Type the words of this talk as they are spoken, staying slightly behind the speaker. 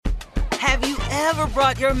Have you ever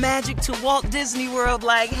brought your magic to Walt Disney World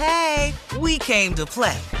like, hey, we came to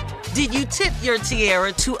play? Did you tip your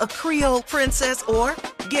tiara to a Creole princess or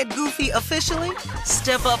get goofy officially?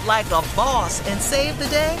 Step up like a boss and save the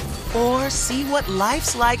day? Or see what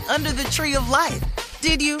life's like under the tree of life?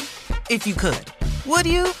 Did you? If you could. Would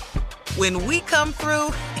you? When we come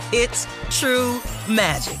through, it's true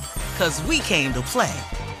magic. 'Cause we came to play.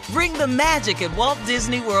 Bring the magic at Walt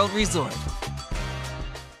Disney World Resort.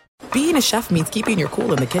 Being a chef means keeping your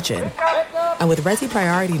cool in the kitchen. And with Resi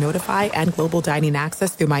Priority Notify and Global Dining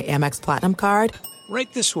Access through my Amex Platinum card, right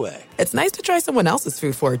this way. It's nice to try someone else's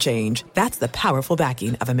food for a change. That's the powerful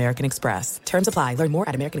backing of American Express. Terms apply. Learn more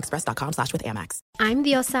at americanexpress.com/withAmex. I'm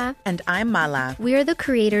Diosa. And I'm Mala. We are the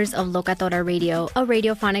creators of Locatora Radio, a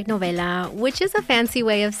radiophonic novela, which is a fancy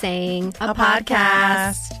way of saying a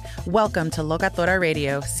podcast. Welcome to Locatora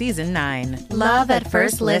Radio, Season 9. Love at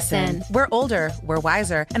first listen. We're older, we're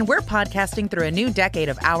wiser, and we're podcasting through a new decade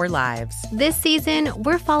of our lives. This season,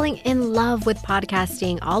 we're falling in love with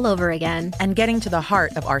podcasting all over again. And getting to the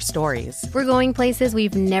heart of our stories. We're going places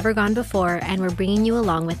we've never gone before, and we're bringing you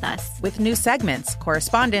along with us. With new segments,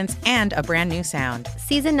 correspondence, and a brand new sound.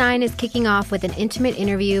 Season 9 is kicking off with an intimate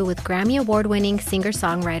interview with Grammy Award-winning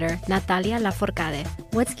singer-songwriter Natalia Lafourcade.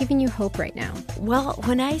 What's giving you hope right now? Well,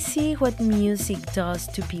 when I see what music does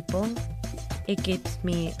to people, it gives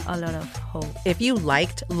me a lot of hope. If you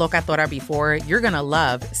liked Locatora before, you're going to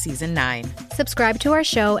love Season 9. Subscribe to our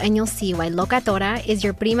show and you'll see why Locatora is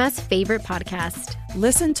your prima's favorite podcast.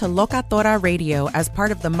 Listen to Locatora Radio as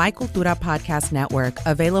part of the My Cultura Podcast Network,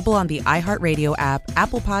 available on the iHeartRadio app,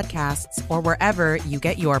 Apple Podcasts, or wherever you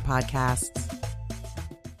get your podcasts.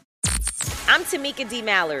 I'm Tamika D.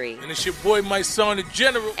 Mallory. And it's your boy, my son, the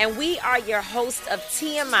General. And we are your hosts of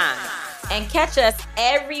TMI. And catch us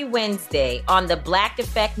every Wednesday on the Black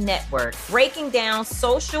Effect Network, breaking down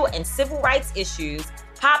social and civil rights issues,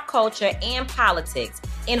 pop culture, and politics,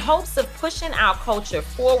 in hopes of pushing our culture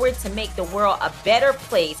forward to make the world a better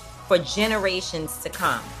place for generations to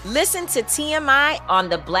come. Listen to TMI on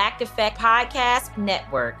the Black Effect Podcast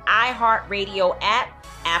Network, iHeartRadio app,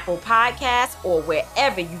 Apple Podcasts, or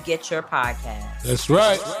wherever you get your podcasts. That's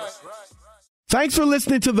right. Thanks for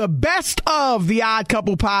listening to the best of the Odd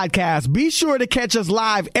Couple podcast. Be sure to catch us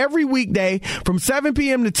live every weekday from 7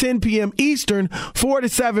 p.m. to 10 p.m. Eastern, 4 to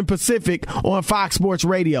 7 Pacific on Fox Sports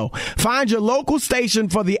Radio. Find your local station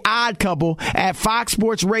for the Odd Couple at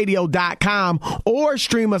foxsportsradio.com or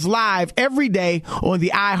stream us live every day on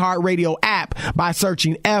the iHeartRadio app by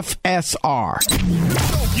searching FSR.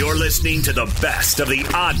 You're listening to the best of the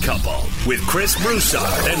Odd Couple with Chris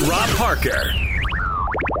Broussard and Rob Parker.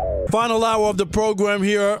 Final hour of the program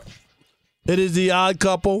here. It is the Odd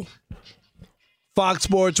Couple, Fox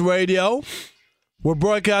Sports Radio. We're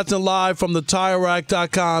broadcasting live from the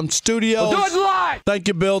TireRack.com studios. We'll do it live! Thank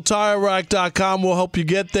you, Bill. TireRack.com will help you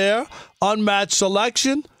get there. Unmatched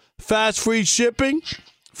selection, fast free shipping,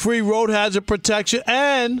 free road hazard protection,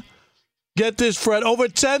 and get this, Fred, over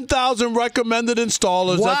 10,000 recommended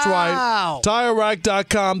installers. Wow. That's right.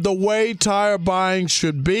 TireRack.com, the way tire buying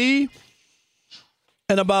should be.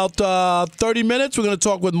 In about 30 minutes, we're going to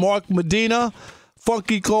talk with Mark Medina,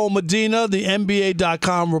 Funky Cole Medina, the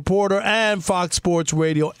NBA.com reporter, and Fox Sports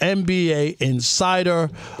Radio NBA insider,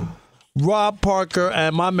 Rob Parker,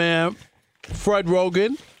 and my man, Fred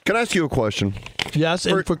Rogan. Can I ask you a question? Yes,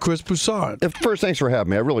 and for Chris Broussard. First, thanks for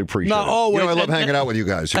having me. I really appreciate it. Always. I love hanging out with you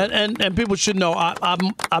guys here. And people should know,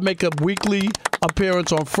 I make a weekly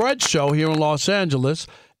appearance on Fred's show here in Los Angeles,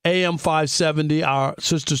 AM 570, our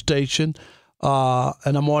sister station.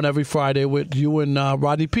 And I'm on every Friday with you and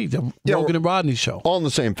Rodney Peete, the Rogan and Rodney show. All in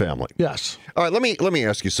the same family. Yes. All right, let me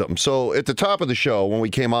ask you something. So at the top of the show, when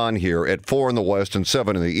we came on here at 4 in the West and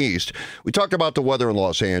 7 in the East, we talked about the weather in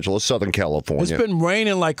Los Angeles, Southern California. It's been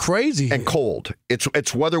raining like crazy here. And cold.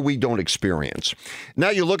 It's weather we don't experience. Now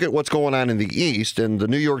you look at what's going on in the East and the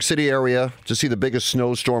New York City area to see the biggest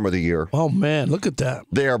snowstorm of the year. Oh, man, look at that.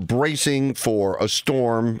 They are bracing for a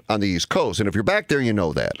storm on the East Coast. And if you're back there, you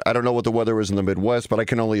know that. I don't know what the weather is in the Midwest, but I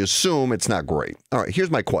can only assume it's not great. All right,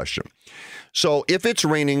 here's my question. So if it's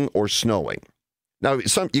raining or snowing, now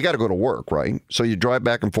you got to go to work, right? So you drive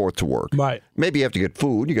back and forth to work. Right. Maybe you have to get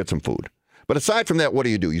food. You get some food. But aside from that, what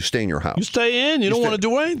do? You stay in your house. You stay in. You don't want to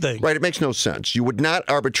do anything. Right. It makes no sense. You would not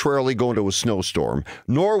arbitrarily go into a snowstorm,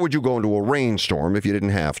 nor would you go into a rainstorm if you didn't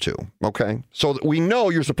have to. Okay? So we know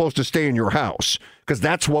you're supposed to stay in your house because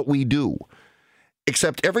that's what we do.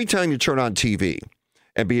 Except every time you turn on TV,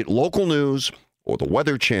 and be it local news or the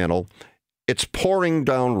Weather Channel, it's pouring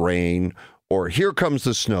down rain or here comes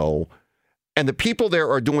the snow. And the people there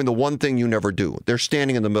are doing the one thing you never do. They're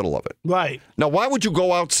standing in the middle of it. Right. Now, why would you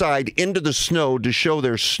go outside into the snow to show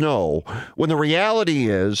there's snow when the reality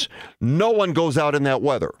is no one goes out in that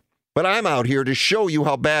weather? But I'm out here to show you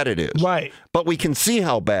how bad it is. Right. But we can see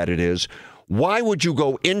how bad it is. Why would you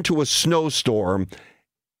go into a snowstorm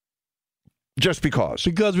just because?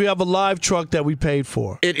 Because we have a live truck that we paid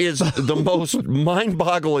for. It is the most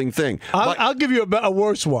mind-boggling thing. I'll give you a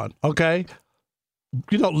worse one, okay?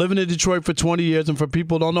 You know, living in Detroit for 20 years, and for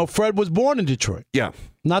people who don't know, Fred was born in Detroit. Yeah.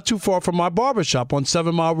 not too far from my barbershop on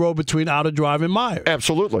 7 Mile Road between Outer Drive and Myers.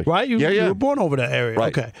 Absolutely. Right? You were born over that area.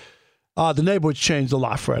 Right. Okay. The neighborhood's changed a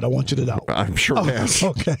lot, Fred. I want you to know. I'm sure it has.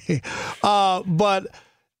 Okay. But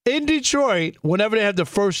in Detroit, whenever they had the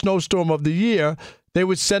first snowstorm of the year, they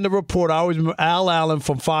would send a reporter. I always remember Al Allen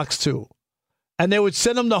from Fox 2. And they would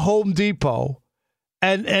send him to Home Depot,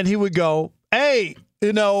 and he would go, hey,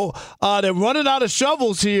 they're running out of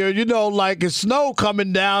shovels here, like it's snow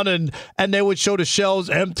coming down, and they would show the shelves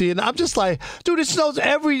empty. And I'm just like, dude, it snows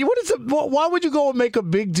what is it? Why would you go and make a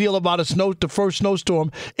big deal about the first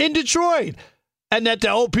snowstorm in Detroit? And that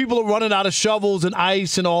people are running out of shovels and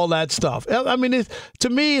ice and all that stuff. I mean, to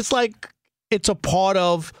me, it's like it's a part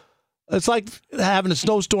of. It's like having a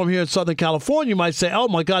snowstorm here in Southern California. You might say, oh,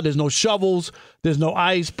 my God, there's no shovels, there's no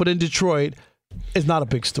ice. But in Detroit, it's not a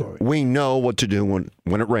big story. We know what to do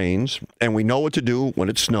when it rains, and we know what to do when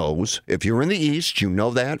it snows. If you're in the East, you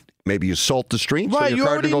know that. Maybe you salt the streets right, so your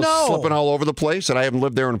car doesn't go slipping all over the place, and I haven't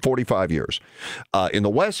lived there in 45 years. In the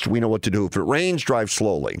West, we know what to do. If it rains, drive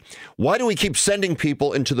slowly. Why do we keep sending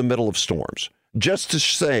people into the middle of storms? Just to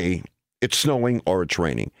say it's snowing or it's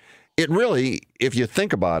raining. It really, if you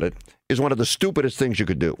think about it, is one of the stupidest things you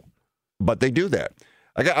could do. But they do that.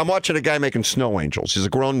 I'm watching a guy making snow angels. He's a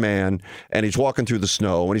grown man, and he's walking through the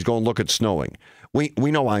snow, and he's going, look, it's snowing. We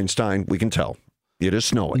know Einstein. We can tell. It is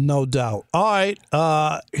snowing. No doubt. All right,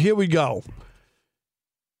 here we go.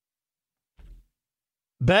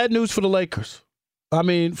 Bad news for the Lakers. I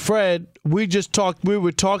mean, Fred, we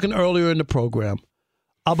were talking earlier in the program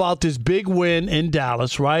about this big win in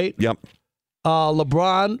Dallas, right? Yep.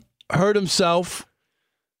 LeBron hurt himself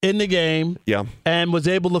in the game, and was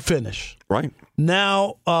able to finish. Right.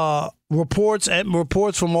 Now, reports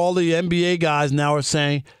from all the NBA guys now are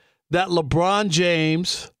saying that LeBron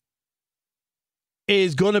James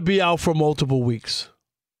is going to be out for multiple weeks.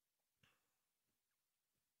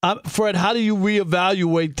 Fred, how do you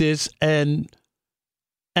reevaluate this and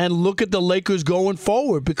look at the Lakers going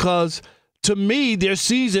forward? Because to me, their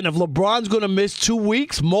season, if LeBron's going to miss 2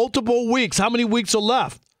 weeks, multiple weeks, how many weeks are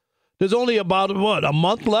left? There's only about, a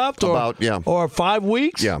month left? Or 5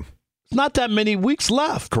 weeks? Yeah. It's not that many weeks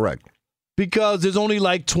left. Correct. Because there's only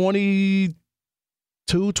like 21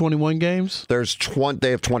 games? They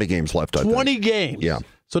have 20 games left, I think. 20 games? Yeah.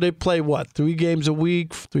 So they play, 3 games a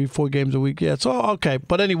week? 4 games a week? Yeah, so, okay.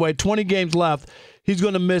 But anyway, 20 games left. He's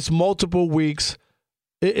going to miss multiple weeks.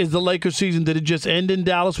 Is the Lakers season, did it just end in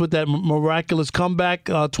Dallas with that miraculous comeback,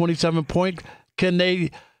 27-point? Can they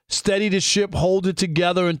steady the ship, hold it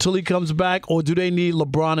together until he comes back, or do they need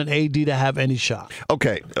LeBron and AD to have any shot?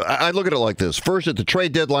 Okay, I look at it like this. First, at the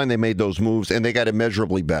trade deadline, they made those moves, and they got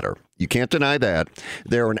immeasurably better. You can't deny that.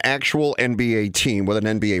 They're an actual NBA team with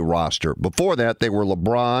an NBA roster. Before that, they were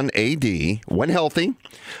LeBron, AD, when healthy,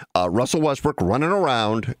 Russell Westbrook running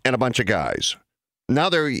around, and a bunch of guys. Now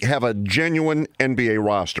they have a genuine NBA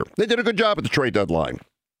roster. They did a good job at the trade deadline.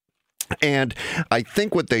 And I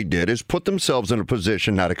think what they did is put themselves in a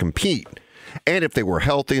position now to compete. And if they were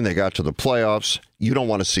healthy and they got to the playoffs, you don't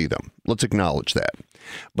want to see them. Let's acknowledge that.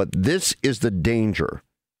 But this is the danger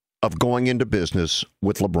of going into business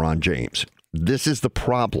with LeBron James. This is the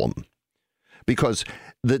problem. Because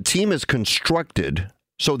the team is constructed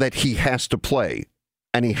so that he has to play,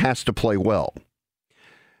 and he has to play well.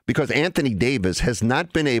 Because Anthony Davis has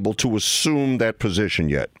not been able to assume that position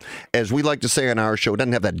yet. As we like to say on our show,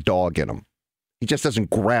 doesn't have that dog in him. He just doesn't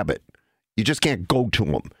grab it. You just can't go to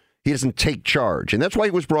him. He doesn't take charge. And that's why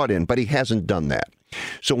he was brought in, but he hasn't done that.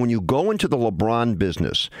 So when you go into the LeBron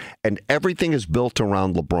business and everything is built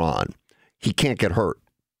around LeBron, he can't get hurt.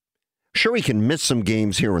 Sure, he can miss some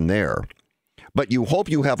games here and there, but you hope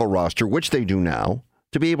you have a roster, which they do now,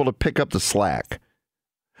 to be able to pick up the slack.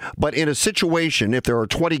 But in a situation, if there are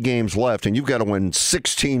 20 games left and you've got to win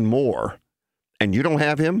 16 more, and you don't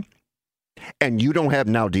have him, and you don't have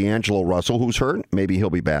now D'Angelo Russell, who's hurt, maybe he'll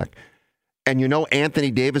be back, and Anthony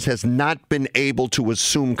Davis has not been able to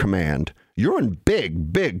assume command, you're in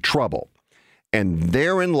big, big trouble. And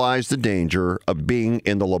therein lies the danger of being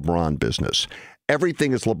in the LeBron business.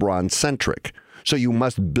 Everything is LeBron-centric, so you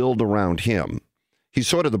must build around him. He's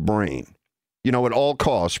sort of the brain. At all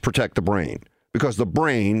costs, protect the brain. Because the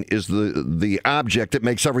brain is the object that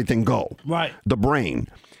makes everything go. Right. The brain.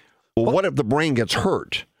 Well, what if the brain gets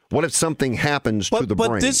hurt? What if something happens to the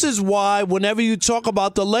brain? But this is why whenever you talk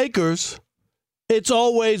about the Lakers, it's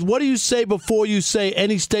always, what do you say before you say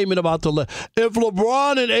any statement about the Lakers? If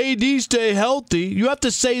LeBron and AD stay healthy, you have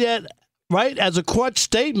to say that, right, as a crutch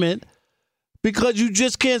statement, because you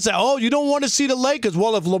just can't say, oh, you don't want to see the Lakers.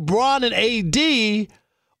 Well, if LeBron and AD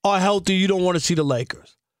are healthy, you don't want to see the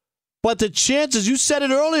Lakers. But the chances, you said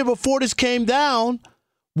it earlier before this came down,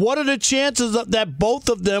 what are the chances that both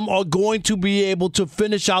of them are going to be able to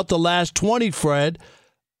finish out the last 20, Fred,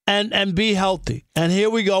 and be healthy? And here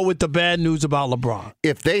we go with the bad news about LeBron.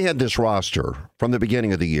 If they had this roster from the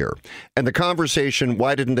beginning of the year, and the conversation,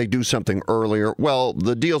 why didn't they do something earlier? Well,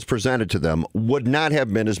 the deals presented to them would not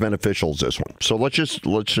have been as beneficial as this one. So let's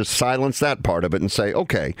just silence that part of it and say,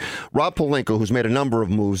 okay, Rob Pelinka, who's made a number of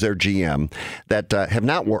moves, their GM, that have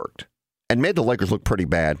not worked, and made the Lakers look pretty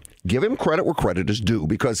bad. Give him credit where credit is due,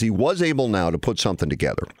 because he was able now to put something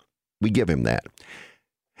together. We give him that.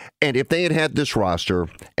 And if they had had this roster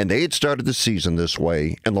and they had started the season this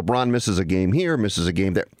way, and LeBron misses a game here, misses a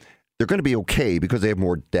game there, they're going to be okay because they have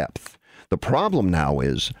more depth. The problem now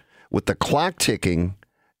is with the clock ticking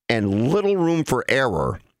and little room for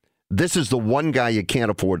error, this is the one guy you can't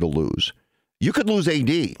afford to lose. You could lose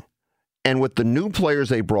AD. And with the new players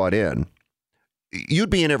they brought in, you'd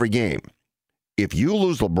be in every game. If you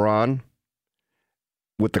lose LeBron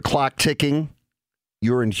with the clock ticking,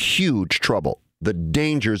 you're in huge trouble. The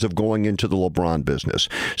dangers of going into the LeBron business.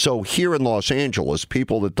 So here in Los Angeles,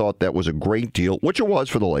 people that thought that was a great deal, which it was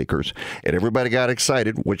for the Lakers, and everybody got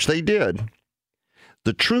excited, which they did.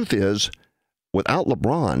 The truth is, without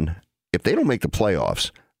LeBron, if they don't make the playoffs,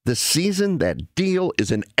 this season, that deal is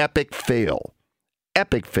an epic fail.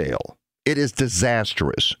 Epic fail. It is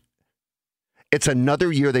disastrous. It's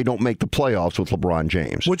another year they don't make the playoffs with LeBron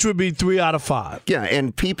James. Which would be 3 out of 5. Yeah,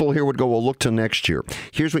 and people here would go, well, look to next year.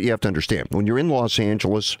 Here's what you have to understand. When you're in Los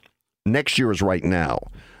Angeles, next year is right now.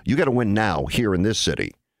 You got to win now here in this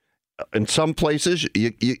city. In some places,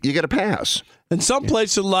 you got to pass. In some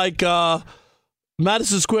places like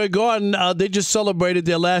Madison Square Garden, they just celebrated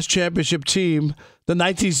their last championship team, the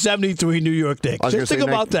 1973 New York Knicks. Just think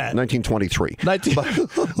about that. 1923.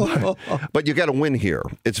 But you got to win here.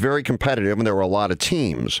 It's very competitive, and there are a lot of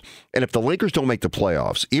teams. And if the Lakers don't make the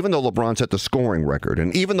playoffs, even though LeBron's set the scoring record,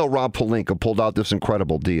 and even though Rob Pelinka pulled out this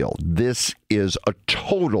incredible deal, this is a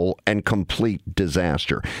total and complete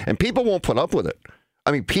disaster. And people won't put up with it.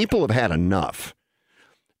 I mean, people have had enough.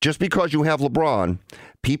 Just because you have LeBron,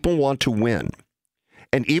 people want to win.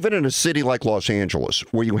 And even in a city like Los Angeles,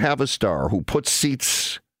 where you have a star who puts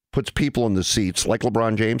people in the seats like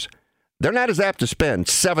LeBron James, they're not as apt to spend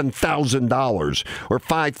 $7,000 or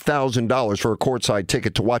 $5,000 for a courtside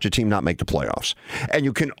ticket to watch a team not make the playoffs. And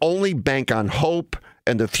you can only bank on hope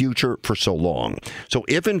and the future for so long. So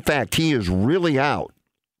if, in fact, he is really out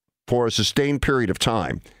for a sustained period of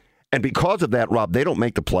time, and because of that, Rob, they don't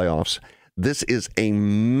make the playoffs, this is a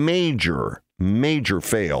major, major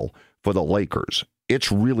fail for the Lakers. It's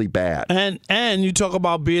really bad. And you talk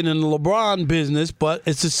about being in the LeBron business, but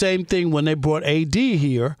it's the same thing when they brought AD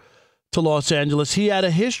here to Los Angeles. He had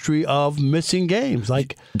a history of missing games.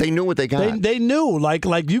 Like they knew what they got. They knew. Like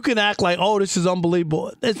you can act like, oh, this is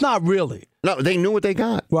unbelievable. It's not really. No, they knew what they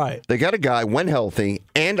got. Right. They got a guy, when healthy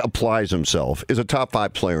and applies himself, is a top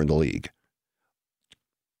 5 player in the league.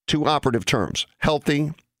 2 operative terms.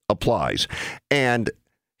 Healthy, applies. And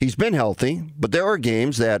he's been healthy, but there are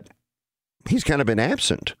games that he's kind of been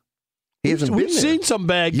absent. He hasn't been there. We've seen some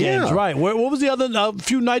bad games, right? What was the other? A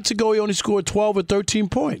few nights ago, he only scored 12 or 13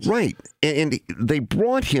 points. Right. And they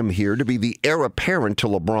brought him here to be the heir apparent to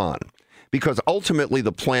LeBron. Because ultimately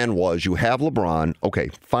the plan was you have LeBron, okay,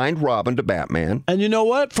 find Robin to Batman. And you know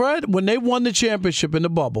what, Fred? When they won the championship in the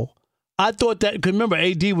bubble, I thought that, because remember,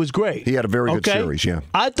 AD was great. He had a very good series, yeah.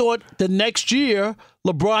 I thought the next year,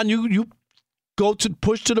 LeBron, you go to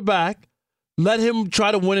push to the back, let him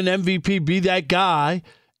try to win an MVP, be that guy,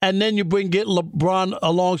 and then get LeBron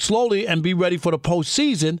along slowly and be ready for the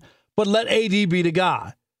postseason, but let AD be the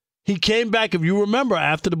guy. He came back, if you remember,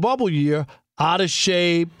 after the bubble year, out of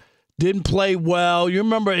shape, didn't play well. You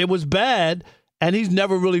remember it was bad, and he's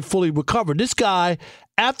never really fully recovered. This guy,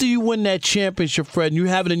 after you win that championship, Fred, and you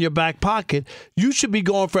have it in your back pocket, you should be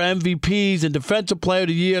going for MVPs and Defensive Player of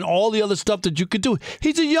the Year and all the other stuff that you could do.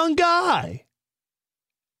 He's a young guy.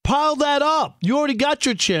 Pile that up. You already got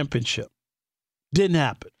your championship. Didn't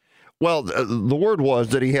happen. Well, the word was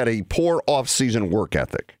that he had a poor off-season work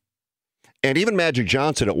ethic. And even Magic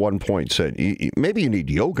Johnson at one point said, maybe you need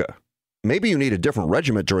yoga. Maybe you need a different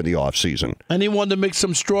regiment during the off season. Anyone to mix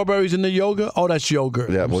some strawberries in the yogurt? Oh, that's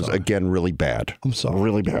yogurt. That was, again, really bad. I'm sorry.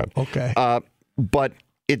 Really bad. Okay. But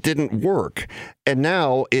it didn't work. And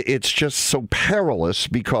now it's just so perilous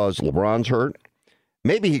because LeBron's hurt.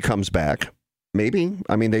 Maybe he comes back. Maybe.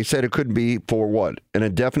 I mean, they said it could be for what? An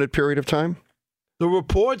indefinite period of time? The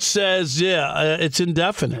report says, it's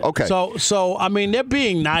indefinite. Okay. So I mean, they're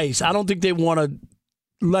being nice. I don't think they want to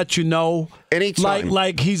let you know anytime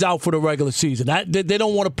like he's out for the regular season. They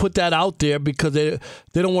don't want to put that out there because they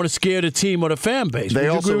don't want to scare the team or the fan base. Would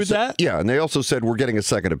you agree with that? Yeah, and they also said we're getting a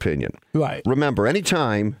second opinion. Right. Remember,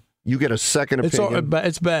 anytime you get a second opinion,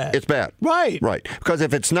 it's bad. It's bad. Right. Because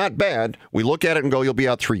if it's not bad, we look at it and go, you'll be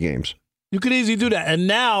out 3 games. You could easily do that. And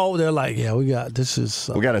now they're like, we got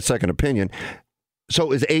a second opinion.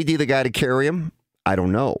 So is AD the guy to carry him? I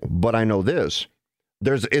don't know, but I know this.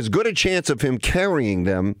 There's as good a chance of him carrying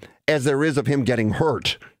them as there is of him getting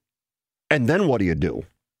hurt. And then what do you do?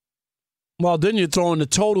 Well, then you're throwing the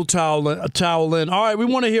total towel in. All right, we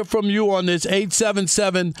want to hear from you on this.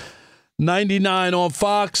 877-99 on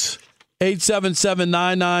Fox.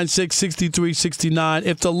 877-996-6369.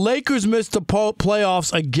 If the Lakers miss the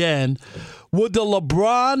playoffs again, would the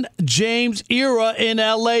LeBron James era in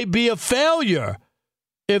L.A. be a failure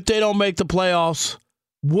if they don't make the playoffs?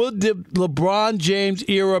 Would the LeBron James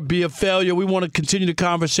era be a failure? We want to continue the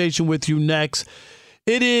conversation with you next.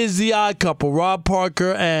 It is The Odd Couple, Rob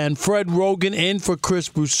Parker and Fred Roggin in for Chris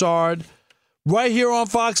Broussard. Right here on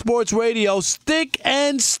Fox Sports Radio. Stick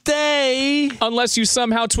and stay. Unless you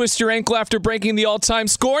somehow twist your ankle after breaking the all-time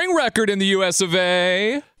scoring record in the US of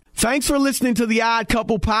A. Thanks for listening to the Odd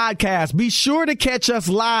Couple podcast. Be sure to catch us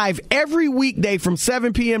live every weekday from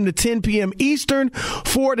 7 p.m. to 10 p.m. Eastern,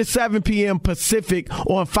 4 to 7 p.m. Pacific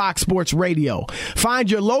on Fox Sports Radio.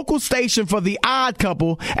 Find your local station for the Odd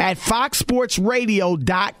Couple at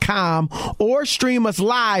foxsportsradio.com or stream us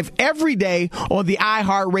live every day on the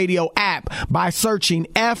iHeartRadio app by searching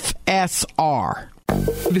FSR.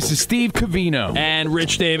 This is Steve Covino and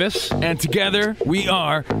Rich Davis, and together we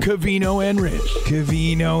are Covino and Rich.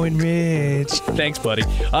 Covino and Rich. Thanks, buddy.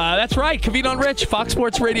 That's right, Covino and Rich, Fox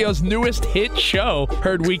Sports Radio's newest hit show.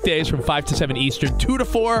 Heard weekdays from 5 to 7 Eastern, 2 to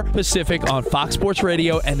 4 Pacific on Fox Sports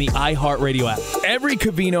Radio and the iHeartRadio app. Every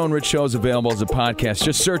Covino and Rich show is available as a podcast.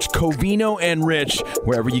 Just search Covino and Rich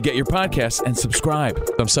wherever you get your podcasts and subscribe.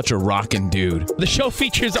 I'm such a rockin' dude. The show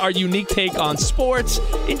features our unique take on sports,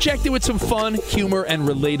 injected with some fun, humor, and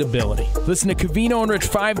relatability. Listen to Covino and Rich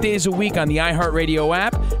 5 days a week on the iHeartRadio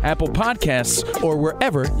app, Apple Podcasts, or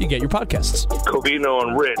wherever you get your podcasts. Covino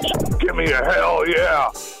and Rich, give me a hell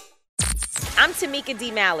yeah. I'm Tamika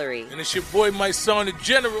D. Mallory. And it's your boy, my son, the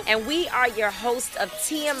General. And we are your hosts of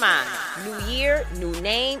TMI. New year, new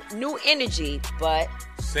name, new energy, but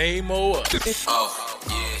same old us. Oh,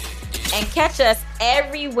 yeah. And catch us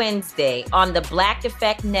every Wednesday on the Black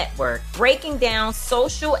Effect Network, breaking down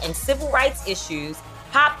social and civil rights issues,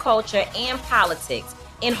 pop culture, and politics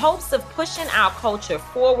in hopes of pushing our culture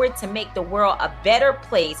forward to make the world a better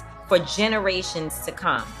place for generations to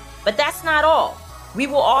come. But that's not all. We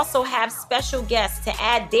will also have special guests to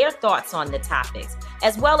add their thoughts on the topics,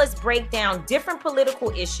 as well as break down different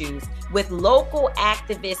political issues with local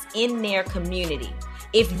activists in their community.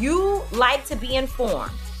 If you like to be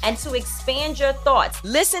informed and to expand your thoughts,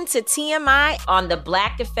 listen to TMI on the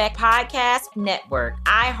Black Effect Podcast Network,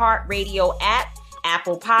 iHeartRadio app,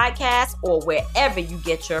 Apple Podcasts, or wherever you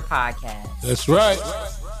get your podcasts. That's right.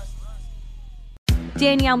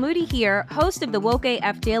 Danielle Moody here, host of the Woke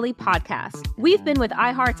AF Daily podcast. We've been with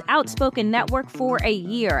iHeart's Outspoken Network for a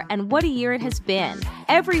year, and what a year it has been.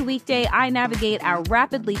 Every weekday, I navigate our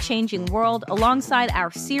rapidly changing world alongside our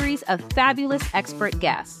series of fabulous expert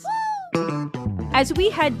guests. As we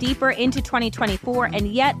head deeper into 2024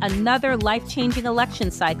 and yet another life-changing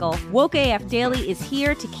election cycle, Woke AF Daily is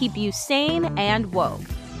here to keep you sane and woke.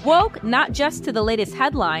 Woke not just to the latest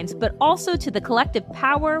headlines, but also to the collective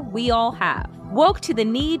power we all have. Woke to the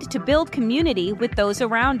need to build community with those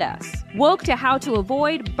around us. Woke to how to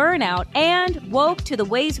avoid burnout, and woke to the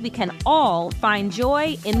ways we can all find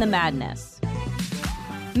joy in the madness.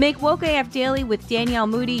 Make Woke AF Daily with Danielle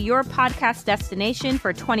Moody your podcast destination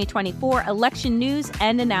for 2024 election news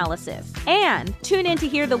and analysis. And tune in to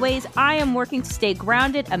hear the ways I am working to stay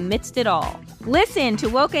grounded amidst it all. Listen to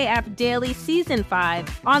Woke AF Daily Season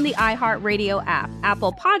 5 on the iHeartRadio app,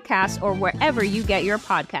 Apple Podcasts, or wherever you get your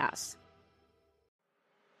podcasts.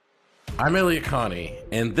 I'm Elliot Connie,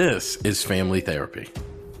 and this is Family Therapy.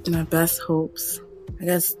 My best hopes, I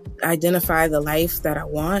guess, identify the life that I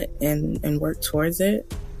want and work towards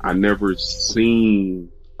it. I never seen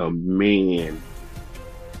a man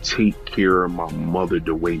take care of my mother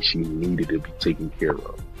the way she needed to be taken care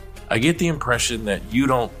of. I get the impression that you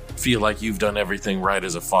don't feel like you've done everything right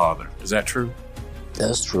as a father. Is that true?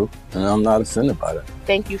 That's true, and I'm not offended by that.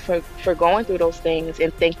 Thank you for going through those things,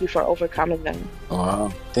 and thank you for overcoming them.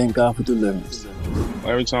 Thank God for deliverance.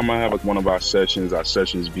 Every time I have one of our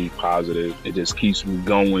sessions be positive. It just keeps me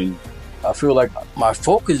going. I feel like my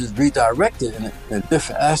focus is redirected in a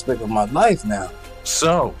different aspect of my life now.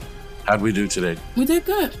 So, how'd we do today? We did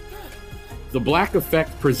good. The Black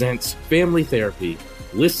Effect presents Family Therapy.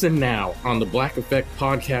 Listen now on the Black Effect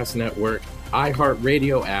Podcast Network,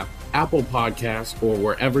 iHeartRadio app, Apple Podcasts, or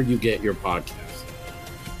wherever you get your podcasts.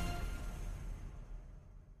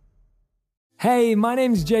 Hey, my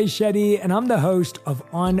name's Jay Shetty, and I'm the host of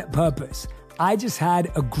On Purpose. I just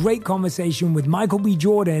had a great conversation with Michael B.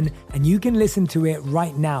 Jordan, and you can listen to it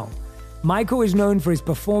right now. Michael is known for his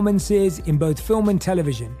performances in both film and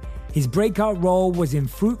television. His breakout role was in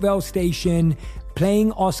Fruitvale Station,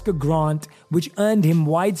 playing Oscar Grant, which earned him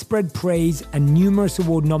widespread praise and numerous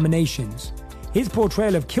award nominations. His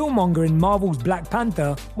portrayal of Killmonger in Marvel's Black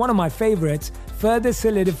Panther, one of my favorites, further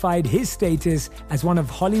solidified his status as one of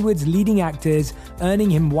Hollywood's leading actors, earning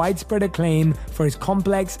him widespread acclaim for his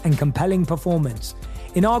complex and compelling performance.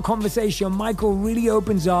 In our conversation, Michael really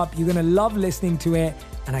opens up. You're going to love listening to it,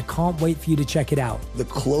 and I can't wait for you to check it out. The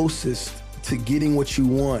closest to getting what you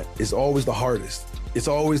want is always the hardest. It's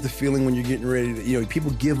always the feeling when you're getting ready to,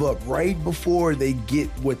 people give up right before they get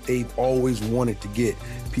what they've always wanted to get.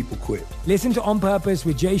 People quit. Listen to On Purpose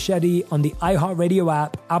with Jay Shetty on the iHeartRadio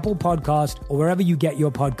app, Apple Podcast, or wherever you get your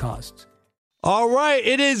podcasts. All right,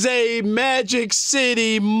 it is a Magic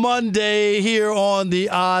City Monday here on The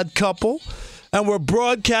Odd Couple, and we're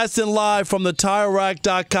broadcasting live from the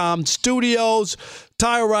TireRack.com studios.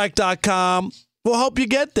 TireRack.com will help you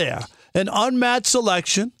get there. An unmatched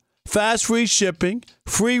selection, fast free shipping,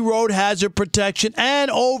 free road hazard protection, and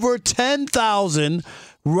over 10,000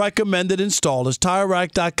 recommended installers.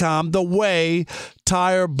 TireRack.com, the way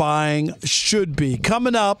tire buying should be.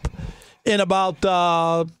 Coming up in about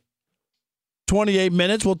 28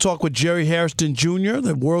 minutes, we'll talk with Jerry Hairston Jr.,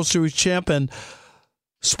 the World Series champ and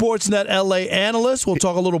Sportsnet LA analyst. We'll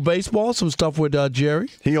talk a little baseball, some stuff with Jerry.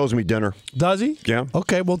 He owes me dinner. Does he? Yeah.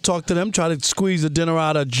 Okay, we'll talk to them. Try to squeeze the dinner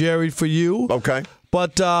out of Jerry for you. Okay.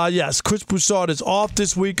 But, yes, Chris Broussard is off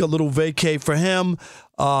this week. A little vacay for him.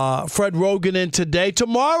 Fred Rogan in today.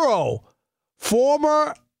 Tomorrow,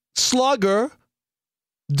 former slugger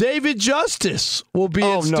David Justice will be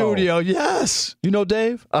in studio. Yes. You know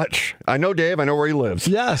Dave? I know Dave. I know where he lives.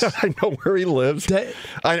 Yes. I know where he lives.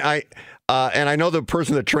 And I know the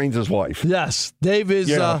person that trains his wife. Yes. Dave is.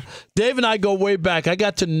 Dave and I go way back. I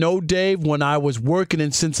got to know Dave when I was working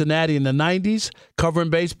in Cincinnati in the 90s, covering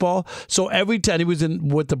baseball. So every time he was in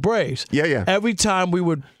with the Braves. Yeah. Every time we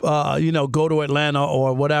would, go to Atlanta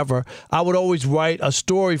or whatever, I would always write a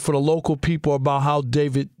story for the local people about how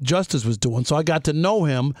David Justice was doing. So I got to know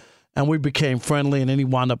him, and we became friendly. And then he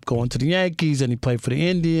wound up going to the Yankees, and he played for the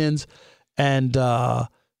Indians, and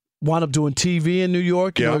wound up doing TV in New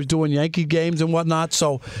York. He was doing Yankee games and whatnot.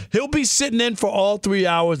 So he'll be sitting in for all 3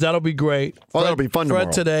 hours. That'll be great. Well, that'll be fun tomorrow.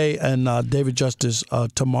 Fred today and David Justice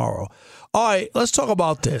tomorrow. All right, let's talk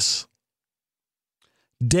about this.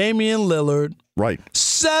 Damian Lillard. Right.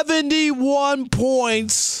 71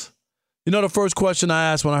 points. You know the first question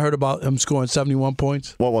I asked when I heard about him scoring 71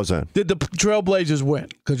 points? What was that? Did the Trailblazers win?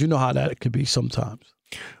 Because you know how that could be sometimes.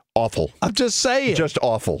 Awful. I'm just saying. Just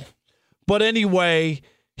awful. But anyway,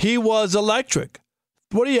 he was electric.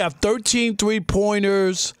 What do you have? 13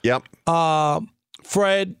 3-pointers. Yep.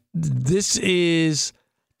 Fred, this is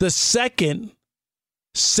the second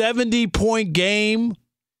 70-point game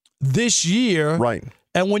this year. Right.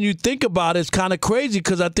 And when you think about it, it's kind of crazy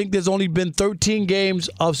because I think there's only been 13 games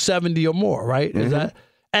of 70 or more, right? Is that?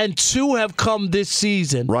 And 2 have come this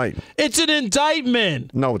season. Right. It's an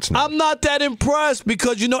indictment. No, it's not. I'm not that impressed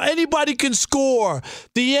because, anybody can score.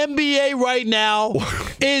 The NBA right now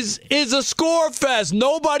is a score fest.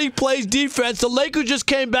 Nobody plays defense. The Lakers just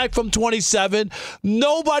came back from 27.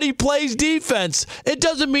 Nobody plays defense. It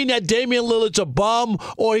doesn't mean that Damian Lillard's a bum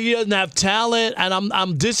or he doesn't have talent, and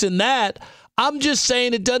I'm dissing that. I'm just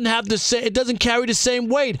saying it doesn't carry the same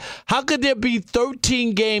weight. How could there be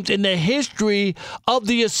 13 games in the history of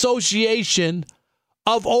the association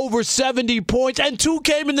of over 70 points and 2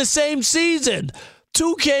 came in the same season?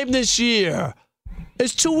 2 came this year.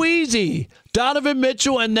 It's too easy. Donovan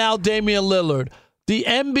Mitchell and now Damian Lillard. The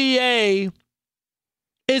NBA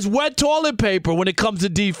is wet toilet paper when it comes to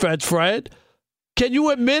defense, Fred. Can you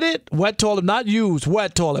admit it? Wet toilet, not used,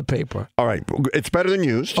 wet toilet paper. All right. It's better than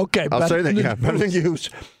used. Okay. I'll say that. Yeah, better than used.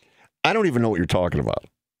 I don't even know what you're talking about.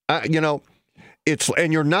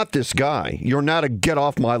 And you're not this guy. You're not a get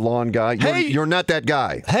off my lawn guy. You're not that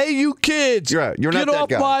guy. Hey, you kids. You're not that guy.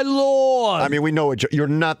 Get off my lawn. I mean, we know it. You're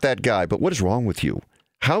not that guy. But what is wrong with you?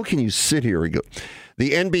 How can you sit here and go,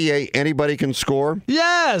 the NBA, anybody can score?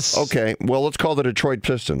 Yes. Okay, well, let's call the Detroit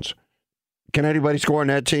Pistons. Can anybody score on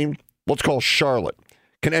that team? Let's call Charlotte.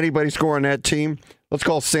 Can anybody score on that team? Let's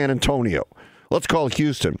call San Antonio. Let's call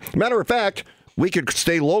Houston. Matter of fact, we could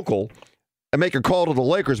stay local and make a call to the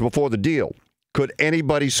Lakers before the deal. Could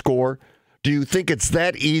anybody score? Do you think it's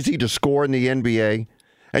that easy to score in the NBA?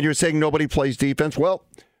 And you're saying nobody plays defense? Well,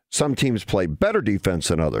 some teams play better defense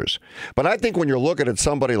than others. But I think when you're looking at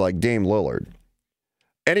somebody like Dame Lillard,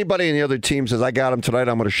 anybody in the other team says, I got him tonight,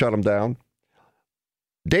 I'm going to shut him down.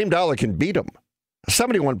 Dame Dollar can beat him.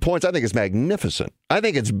 71 points, I think, is magnificent. I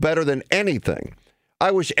think it's better than anything.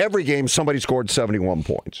 I wish every game somebody scored 71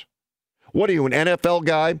 points. What are you, an NFL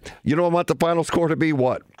guy? You don't want the final score to be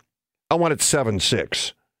what? I want it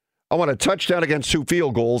 7-6. I want a touchdown against 2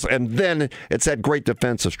 field goals, and then it's that great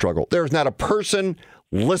defensive struggle. There's not a person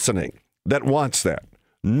listening that wants that.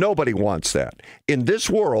 Nobody wants that. In this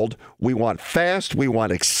world, we want fast, we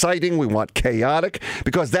want exciting, we want chaotic,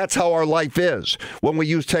 because that's how our life is. When we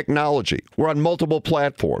use technology, we're on multiple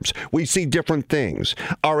platforms. We see different things.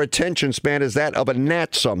 Our attention span is that of a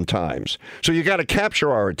gnat sometimes. So you got to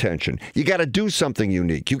capture our attention. You got to do something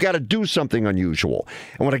unique. You got to do something unusual.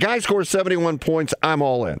 And when a guy scores 71 points, I'm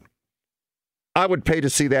all in. I would pay to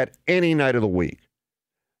see that any night of the week.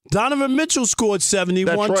 Donovan Mitchell scored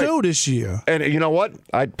 71 too this year. And you know what?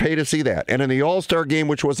 I'd pay to see that. And in the All-Star game,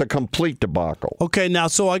 which was a complete debacle. Okay, now,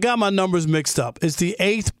 so I got my numbers mixed up. It's the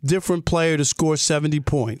 8th different player to score 70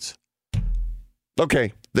 points.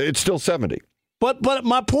 Okay, it's still 70. But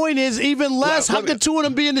my point is, even less, how could two of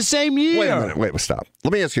them be in the same year? Wait a minute, stop.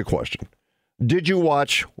 Let me ask you a question. Did you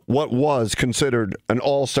watch what was considered an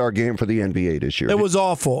all-star game for the NBA this year? It was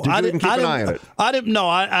awful. Did you even keep an eye on it? I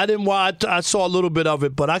didn't watch. I saw a little bit of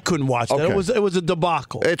it, but I couldn't watch it. Okay. It was a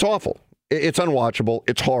debacle. It's awful. It's unwatchable.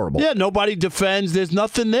 It's horrible. Yeah, nobody defends. There's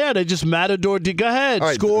nothing there. They just Matador. Go ahead,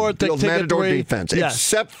 right, score. Take Matador a 3. defense. Yes.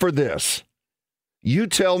 Except for this. You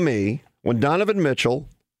tell me when Donovan Mitchell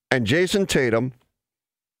and Jason Tatum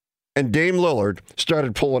and Dame Lillard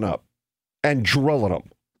started pulling up and drilling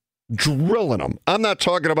them. I'm not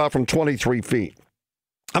talking about from 23 feet.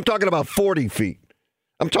 I'm talking about 40 feet.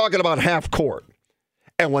 I'm talking about half court.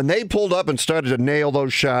 And when they pulled up and started to nail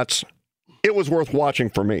those shots, it was worth watching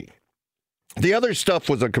for me. The other stuff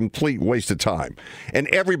was a complete waste of time, and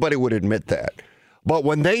everybody would admit that. But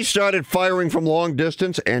when they started firing from long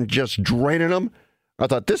distance and just draining them, I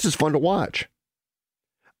thought, this is fun to watch.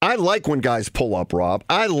 I like when guys pull up, Rob.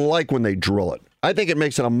 I like when they drill it. I think it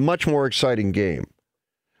makes it a much more exciting game.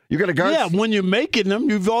 You got a guard? Yeah, when you're making them,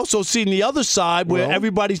 you've also seen the other side where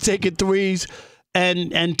everybody's taking threes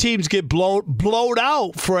and teams get blowed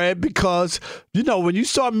out, Fred, because, when you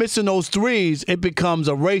start missing those threes, it becomes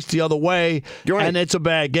a race the other way, and it's a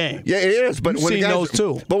bad game. Yeah, it is. But You've seen those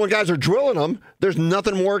too. But when guys are drilling them, there's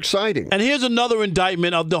nothing more exciting. And here's another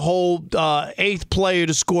indictment of the whole 8th player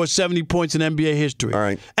to score 70 points in NBA history. All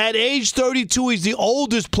right. At age 32, he's the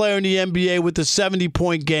oldest player in the NBA with a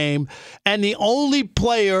 70-point game, and the only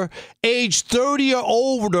player age 30 or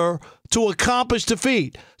older to accomplish the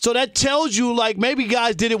feat. So that tells you, maybe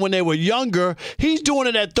guys did it when they were younger. He's doing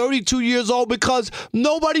it at 32 years old because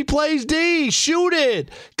nobody plays D. Shoot it.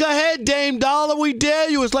 Go ahead, Dame Dollar. We dare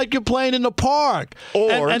you. It's like you're playing in the park.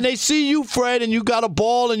 And they see you, Fred, and you got a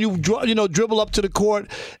ball, and you dribble up to the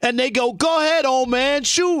court, and they go ahead, old man,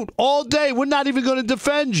 shoot all day. We're not even going to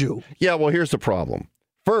defend you. Yeah, well, here's the problem.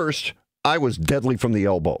 First, I was deadly from the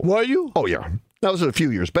elbow. Were you? Oh, yeah. That was a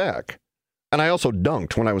few years back. And I also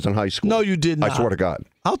dunked when I was in high school. No, you did not. I swear to God.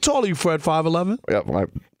 How tall are you, Fred? 5'11"?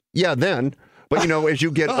 Yeah, then. But, as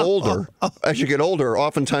you get older,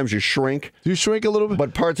 oftentimes you shrink. Do you shrink a little bit?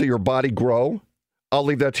 But parts of your body grow. I'll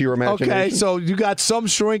leave that to your imagination. Okay, so you got some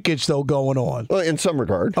shrinkage, though, going on. Well, in some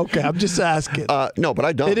regard. Okay, I'm just asking. No, but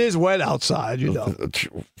I don't. It is wet outside,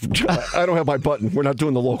 I don't have my button. We're not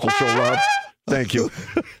doing the local show, Rob. Thank you.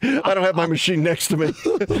 I don't have my machine next to me.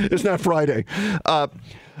 It's not Friday.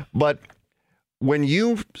 But when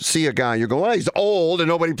you see a guy, you go, he's old and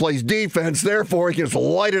nobody plays defense, therefore he can just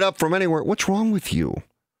light it up from anywhere. What's wrong with you?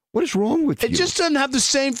 What is wrong with you? It just doesn't have the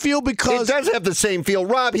same feel because... It does have the same feel.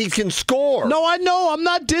 Rob, he can score. No, I know. I'm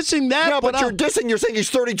not dissing that. Yeah, but you're dissing. You're saying he's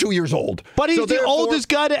 32 years old. But he's the oldest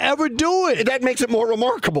guy to ever do it. That makes it more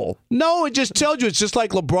remarkable. No, it just tells you. It's just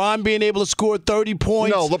like LeBron being able to score 30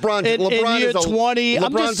 points LeBron in year 20.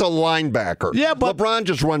 LeBron's a linebacker. Yeah, but LeBron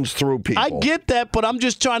just runs through people. I get that, but I'm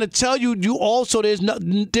just trying to tell you, you also, there's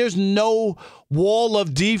no wall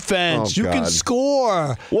of defense. You can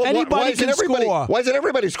score. Anybody can score. Why isn't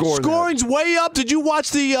everybody scoring? Scoring's way up. Did you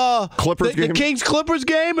watch the Clippers game? The Kings-Clippers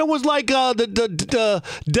game? It was like the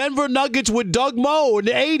Denver Nuggets with Doug Moe in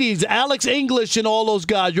the 80s, Alex English and all those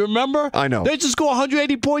guys. You remember? I know. They used to score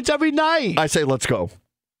 180 points every night. I say let's go.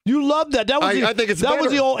 You love that. I think it's better. That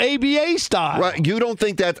was the old ABA style. Right. You don't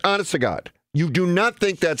think that's, honest to God, you do not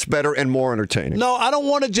think that's better and more entertaining? No, I don't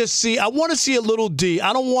want to just see. I want to see a little D.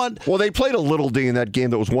 I don't want. Well, they played a little D in that game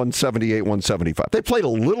that was 178-175. They played a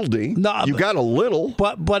little D. No, you got a little.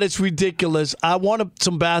 But it's ridiculous. I want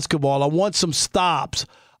some basketball. I want some stops.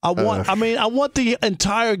 I want the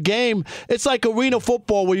entire game. It's like arena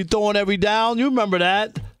football where you're throwing every down. You remember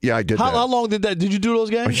that? Yeah, I did that. How long did that? Did you do those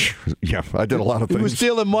games? Yeah, I did a lot of things. You were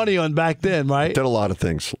stealing money on back then, right? Did a lot of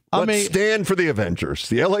things. Let's stand for the Avengers,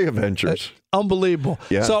 the LA Avengers. Unbelievable.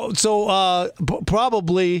 Yeah. So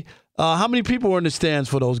probably how many people were in the stands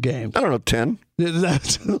for those games? I don't know, 10. No,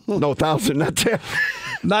 1,000, not 10.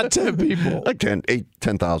 Not 10 people. Like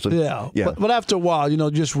 10,000. Yeah. But after a while,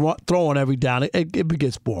 just throwing every down, it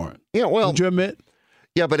gets boring. Yeah, well. Would you admit?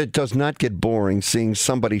 Yeah, but it does not get boring seeing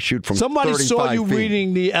somebody shoot from 35 Somebody saw you feet.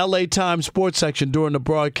 reading the LA Times sports section during the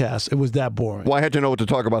broadcast. It was that boring. Well, I had to know what to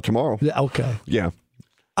talk about tomorrow. Yeah, okay. Yeah.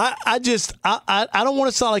 I don't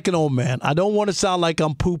want to sound like an old man. I don't want to sound like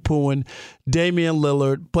I'm poo-pooing Damian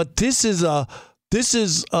Lillard, but this is a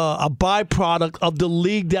byproduct of the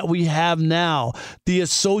league that we have now. The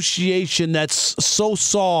association that's so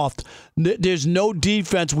soft. There's no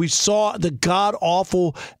defense. We saw the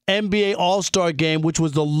god-awful NBA All-Star game, which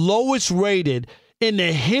was the lowest rated in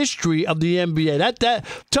the history of the NBA.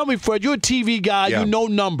 Tell me, Fred, you're a TV guy. Yeah. You know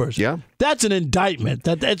numbers. Yeah. That's an indictment.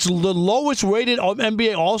 That's the lowest rated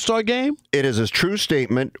NBA All-Star game? It is a true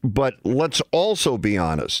statement, but let's also be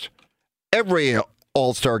honest. Every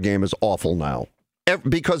All-Star game is awful now.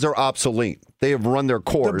 Because they're obsolete. They have run their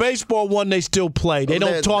course. The baseball one they still play. They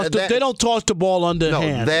don't toss the ball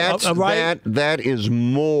underhand. Right? That is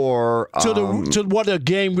more to what a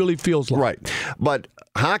game really feels like. Right. But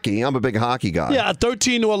hockey, I'm a big hockey guy. Yeah,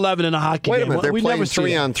 13-11 in a hockey game. Wait a minute, they're playing never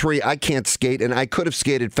 3-on-3. I can't skate, and I could have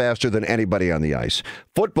skated faster than anybody on the ice.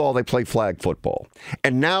 Football, they play flag football.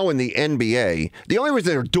 And now in the NBA, the only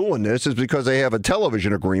reason they're doing this is because they have a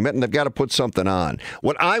television agreement and they've got to put something on.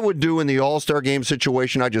 What I would do in the All-Star game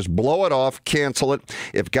situation, I just blow it off, cancel it.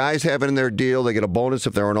 If guys have it in their deal, they get a bonus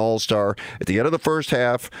if they're an All-Star. At the end of the first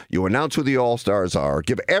half, you announce who the All-Stars are,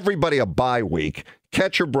 give everybody a bye week,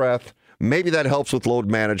 catch your breath. Maybe that helps with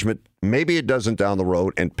load management. Maybe it doesn't down the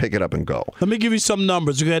road, and pick it up and go. Let me give you some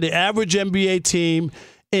numbers. We had the average NBA team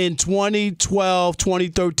in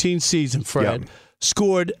 2012-2013 season, Fred,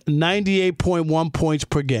 scored 98.1 points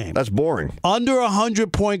per game. That's boring. Under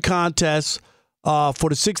 100-point contests for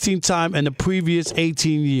the 16th time in the previous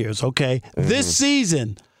 18 years, okay? Mm-hmm. This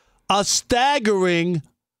season, a staggering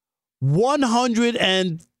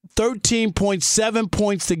 113.7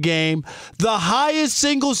 points a game, the highest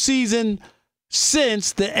single season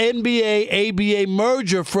since the NBA-ABA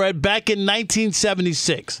merger, Fred, back in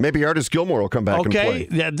 1976. Maybe Artis Gilmore will come back and play.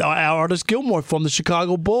 Yeah, Artis Gilmore from the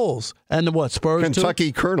Chicago Bulls and the Spurs?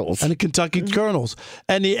 Kentucky Colonels. And the Kentucky Colonels.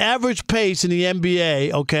 And the average pace in the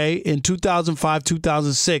NBA, okay, in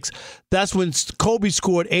 2005-2006, that's when Kobe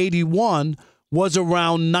scored 81, was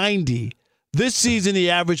around 90. This season, the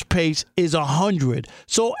average pace is 100.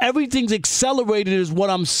 So everything's accelerated is what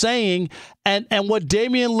I'm saying. And what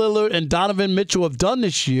Damian Lillard and Donovan Mitchell have done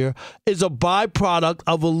this year is a byproduct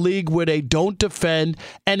of a league where they don't defend,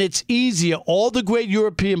 and it's easier. All the great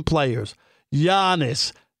European players,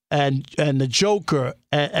 Giannis and the Joker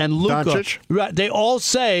and Luka, right? They all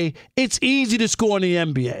say it's easy to score in the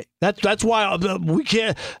NBA. That's why we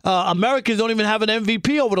can't. Americans don't even have an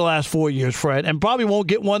MVP over the last 4 years, Fred, and probably won't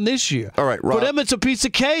get one this year. All right, Rob. For them, it's a piece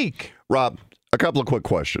of cake. Rob, a couple of quick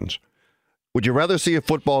questions. Would you rather see a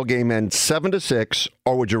football game end 7-6,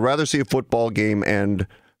 or would you rather see a football game end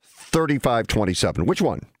 35-27? Which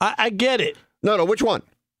one? I get it. No, which one?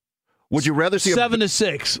 Would you rather see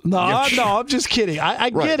 7-6? No, I'm just kidding. I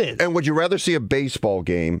get it. And would you rather see a baseball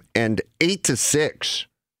game end 8-6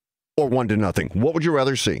 or 1-0? What would you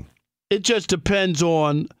rather see? It just depends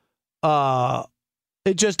on.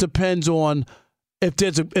 If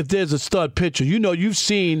there's a stud pitcher. You've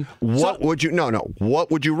seen. What would you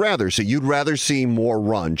rather see? You'd rather see more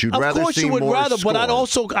runs. You'd rather see more. Of course, you would rather, but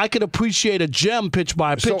I could appreciate a gem pitched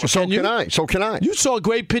by a pitcher. So can I. You saw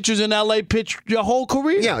great pitchers in LA pitch your whole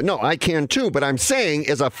career. Yeah, no, I can too. But I'm saying,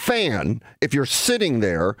 as a fan, if you're sitting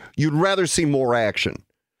there, you'd rather see more action.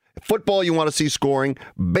 Football, you want to see scoring.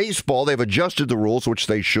 Baseball, they've adjusted the rules, which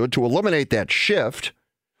they should, to eliminate that shift.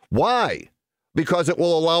 Why? Because it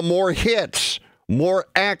will allow more hits. more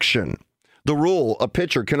action. The rule, a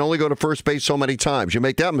pitcher can only go to first base so many times. You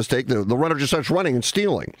make that mistake, the runner just starts running and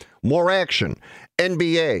stealing. More action.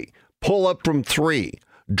 NBA, pull up from 3,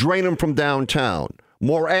 drain them from downtown.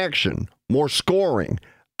 More action, more scoring.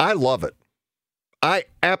 I love it. I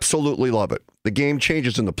absolutely love it. The game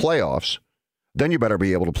changes in the playoffs. Then you better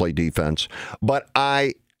be able to play defense. But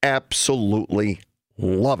I absolutely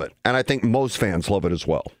love it. And I think most fans love it as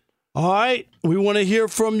well. All right. We want to hear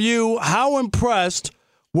from you. How impressed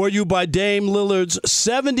were you by Dame Lillard's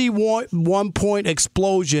 71-point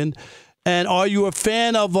explosion? And are you a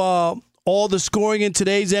fan of all the scoring in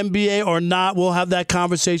today's NBA or not? We'll have that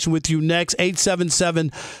conversation with you next.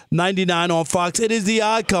 877-99 on Fox. It is The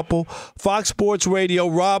Odd Couple, Fox Sports Radio.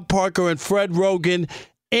 Rob Parker and Fred Rogan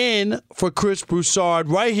in for Chris Broussard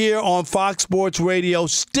right here on Fox Sports Radio.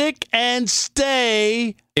 Stick and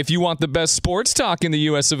stay. If you want the best sports talk in the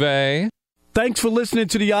US of A. Thanks for listening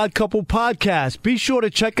to The Odd Couple podcast. Be sure to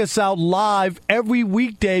check us out live every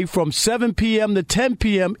weekday from 7 p.m. to 10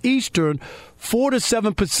 p.m. Eastern, 4 to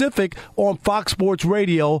 7 Pacific on Fox Sports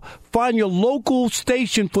Radio. Find your local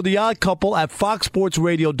station for The Odd Couple at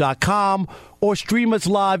foxsportsradio.com or stream us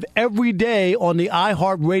live every day on the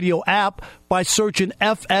iHeartRadio app by searching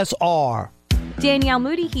FSR. Danielle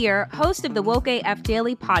Moody here, host of the Woke AF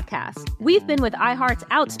Daily podcast. We've been with iHeart's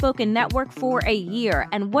Outspoken Network for a year,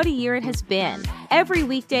 and what a year it has been. Every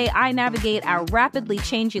weekday, I navigate our rapidly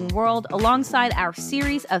changing world alongside our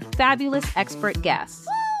series of fabulous expert guests.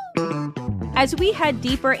 As we head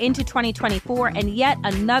deeper into 2024 and yet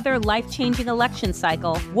another life-changing election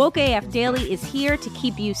cycle, Woke AF Daily is here to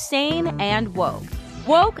keep you sane and woke.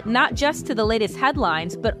 Woke not just to the latest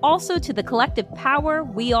headlines, but also to the collective power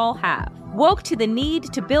we all have. Woke to the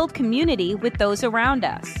need to build community with those around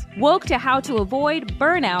us. Woke to how to avoid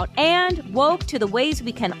burnout, and woke to the ways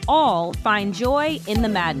we can all find joy in the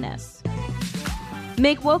madness.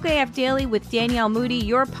 Make Woke AF Daily with Danielle Moody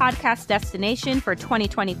your podcast destination for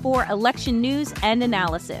 2024 election news and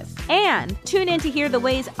analysis. And tune in to hear the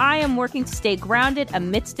ways I am working to stay grounded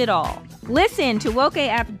amidst it all. Listen to Woke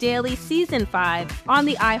AF Daily Season 5 on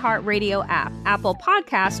the iHeartRadio app, Apple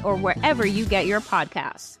Podcasts, or wherever you get your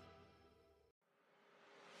podcasts.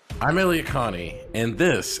 I'm Elliot Connie, and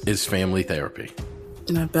this is Family Therapy.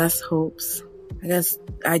 My best hopes, I guess,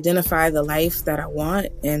 identify the life that I want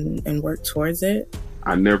and work towards it.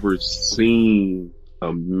 I never seen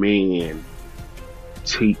a man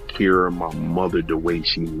take care of my mother the way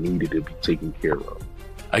she needed to be taken care of.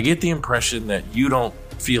 I get the impression that you don't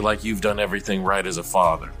feel like you've done everything right as a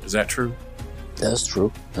father. Is that true? That's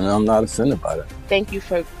true, and I'm not offended by that. Thank you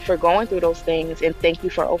for going through those things, and thank you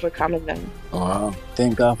for overcoming them.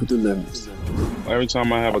 Thank God for deliverance. Every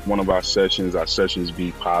time I have one of our sessions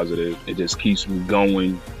be positive. It just keeps me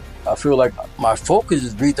going. I feel like my focus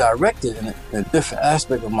is redirected in a different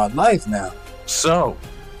aspect of my life now. So,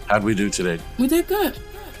 how'd we do today? We did good.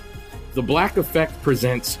 The Black Effect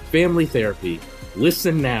presents Family Therapy.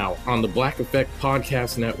 Listen now on the Black Effect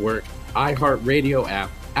Podcast Network, iHeartRadio app,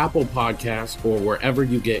 Apple Podcasts, or wherever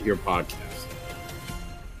you get your podcasts.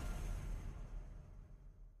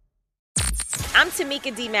 I'm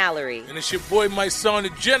Tamika D. Mallory. And it's your boy, my son, the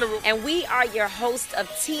General. And we are your hosts of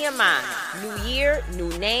TMI. New year, new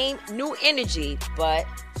name, new energy, but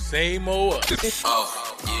same old us.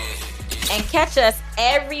 Oh, yeah. And catch us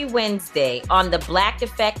every Wednesday on the Black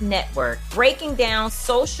Effect Network, breaking down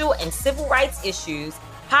social and civil rights issues,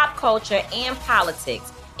 pop culture, and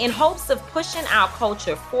politics, in hopes of pushing our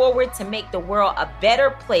culture forward to make the world a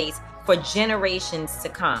better place for generations to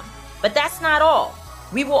come. But that's not all.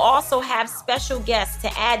 We will also have special guests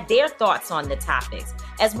to add their thoughts on the topics,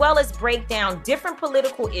 as well as break down different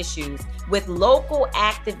political issues with local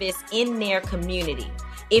activists in their community.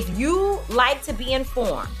 If you like to be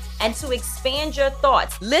informed and to expand your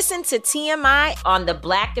thoughts, listen to TMI on the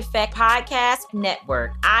Black Effect Podcast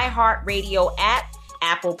Network, iHeartRadio app,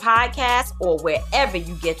 Apple Podcasts, or wherever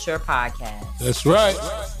you get your podcasts. That's right.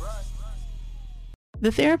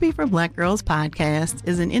 The Therapy for Black Girls podcast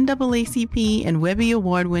is an NAACP and Webby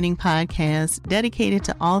Award-winning podcast dedicated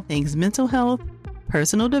to all things mental health,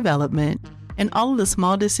 personal development, and all of the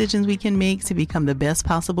small decisions we can make to become the best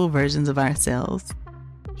possible versions of ourselves.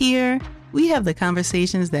 Here, we have the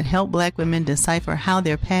conversations that help Black women decipher how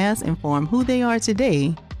their past inform who they are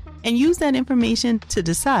today and use that information to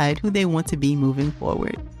decide who they want to be moving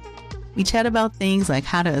forward. We chat about things like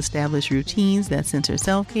how to establish routines that center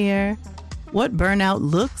self-care, what burnout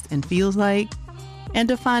looks and feels like, and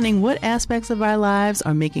defining what aspects of our lives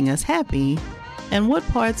are making us happy and what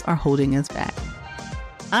parts are holding us back.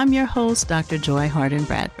 I'm your host, Dr. Joy Harden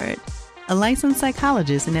Bradford, a licensed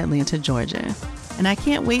psychologist in Atlanta, Georgia. And I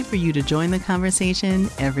can't wait for you to join the conversation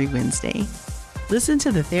every Wednesday. Listen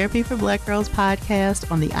to the Therapy for Black Girls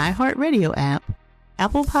podcast on the iHeartRadio app,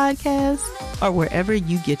 Apple Podcasts, or wherever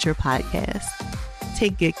you get your podcasts.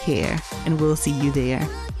 Take good care, and we'll see you there.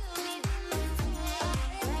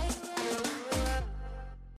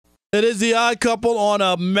 It is the Odd Couple on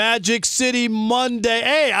a Magic City Monday.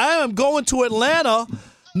 Hey, I am going to Atlanta,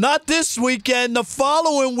 not this weekend, the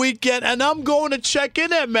following weekend, and I'm going to check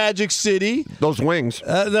in at Magic City. Those wings. For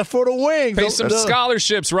the wings. Pay some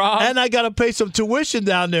scholarships, Rob. And I got to pay some tuition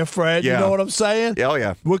down there, Fred. Yeah. You know what I'm saying? Oh,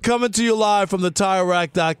 yeah. We're coming to you live from the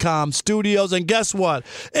TireRack.com studios, and guess what?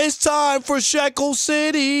 It's time for Shekel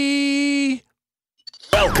City.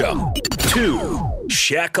 Welcome to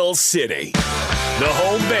Shekel City, the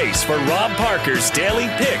home base for Rob Parker's daily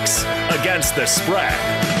picks against the spread.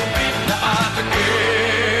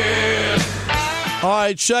 All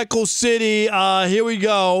right, Shekel City, here we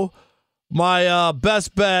go. My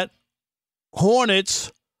best bet,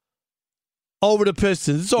 Hornets over the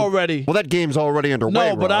Pistons. It's already... Well, that game's already underway,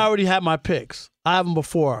 No, but Rob. I already had my picks. I have them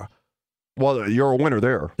before. Well, you're a winner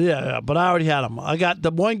there. Yeah, but I already had them. I got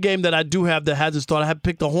the one game that I do have that hasn't started. I have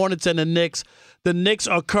picked the Hornets and the Knicks. The Knicks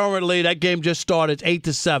are currently, that game just started,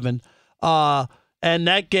 8-7. And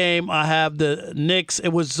that game, I have the Knicks. It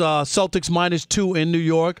was Celtics -2 in New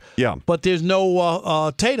York. Yeah. But there's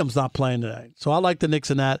no Tatum's not playing today. So I like the Knicks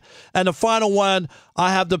in that. And the final one,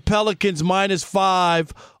 I have the Pelicans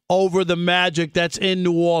 -5 over the Magic. That's in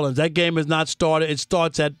New Orleans. That game has not started. It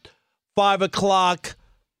starts at 5 o'clock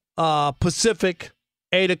Pacific,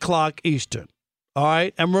 8 o'clock Eastern. All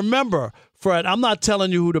right? And remember, Fred, I'm not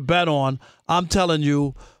telling you who to bet on. I'm telling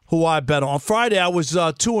you who I bet on. Friday, I was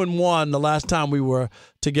 2-1 the last time we were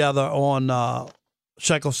together on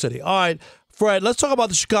Shekel City. All right, Fred, let's talk about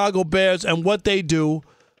the Chicago Bears and what they do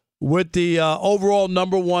with the overall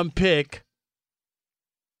number one pick.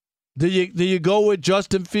 Do you go with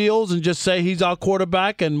Justin Fields and just say he's our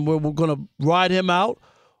quarterback and we're going to ride him out?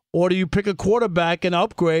 Or do you pick a quarterback and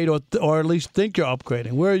upgrade or at least think you're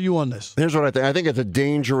upgrading? Where are you on this? Here's what I think. I think it's a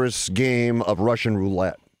dangerous game of Russian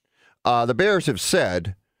roulette. The Bears have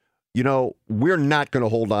said, we're not going to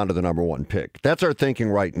hold on to the number one pick. That's our thinking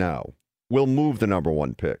right now. We'll move the number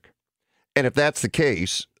one pick. And if that's the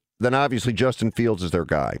case, then obviously Justin Fields is their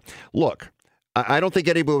guy. Look, I don't think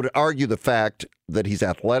anybody would argue the fact that he's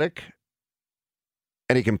athletic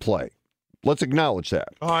and he can play. Let's acknowledge that.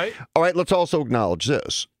 All right, let's also acknowledge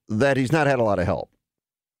this, that he's not had a lot of help.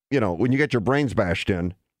 When you get your brains bashed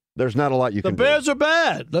in, there's not a lot you can do. The Bears are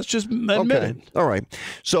bad. Let's just admit it. All right.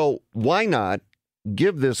 So why not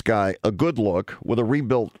give this guy a good look with a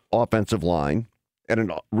rebuilt offensive line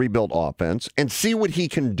and a rebuilt offense and see what he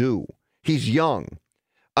can do? He's young.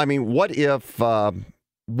 I mean, what if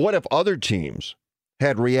other teams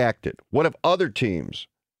had reacted? What if other teams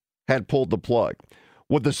had pulled the plug?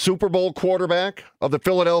 Would the Super Bowl quarterback of the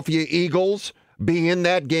Philadelphia Eagles be in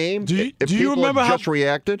that game if people had just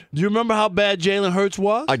reacted? Do you remember how bad Jalen Hurts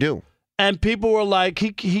was? I do. And people were like,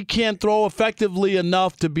 he can't throw effectively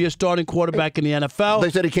enough to be a starting quarterback in the NFL.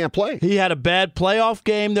 They said he can't play. He had a bad playoff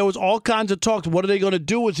game. There was all kinds of talk. What are they going to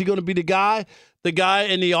do? Is he going to be the guy? The guy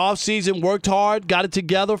in the offseason worked hard, got it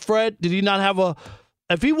together, Fred? Did he not have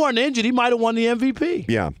if he weren't injured, he might have won the MVP.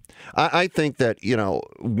 Yeah. I think that,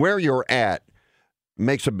 where you're at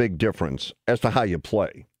makes a big difference as to how you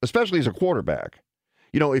play, especially as a quarterback.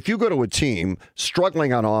 If you go to a team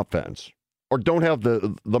struggling on offense or don't have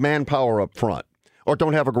the manpower up front or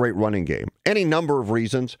don't have a great running game, any number of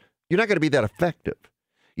reasons, you're not going to be that effective.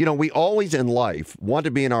 We always in life want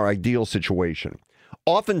to be in our ideal situation.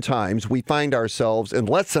 Oftentimes, we find ourselves in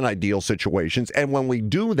less than ideal situations, and when we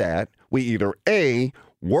do that, we either A,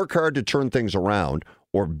 work hard to turn things around,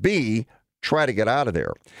 or B, try to get out of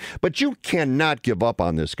there. But you cannot give up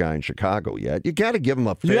on this guy in Chicago yet. You got to give him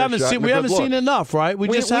a fair shot. We haven't seen enough, right? We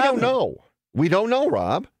don't know. We don't know,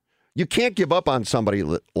 Rob. You can't give up on somebody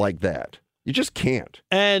like that. You just can't.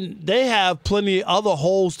 And they have plenty of other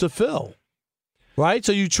holes to fill, right?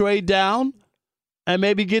 So you trade down and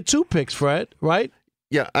maybe get 2 picks, Fred, right?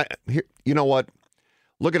 Yeah. You know what?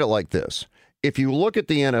 Look at it like this. If you look at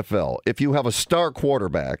the NFL, if you have a star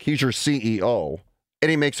quarterback, he's your CEO,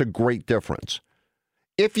 and he makes a great difference.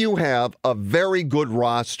 If you have a very good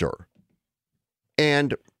roster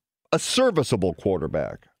and a serviceable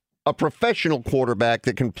quarterback, a professional quarterback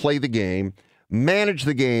that can play the game, manage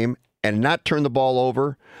the game, and not turn the ball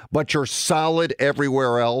over, but you're solid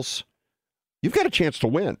everywhere else, you've got a chance to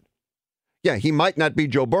win. Yeah, he might not be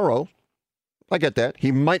Joe Burrow. I get that.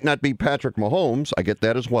 He might not be Patrick Mahomes. I get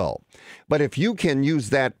that as well. But if you can use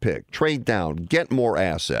that pick, trade down, get more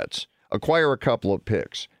assets, acquire a couple of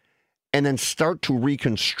picks, and then start to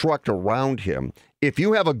reconstruct around him. If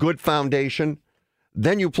you have a good foundation,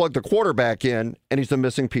 then you plug the quarterback in, and he's the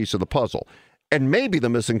missing piece of the puzzle. And maybe the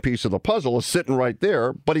missing piece of the puzzle is sitting right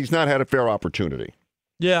there, but he's not had a fair opportunity.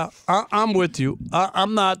 Yeah, I'm with you.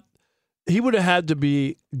 I'm not. He would have had to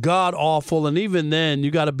be god-awful, and even then,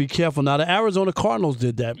 you got to be careful. Now, the Arizona Cardinals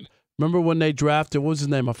did that. Remember when they drafted, what was his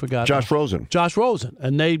name? I forgot. Josh Rosen. Josh Rosen.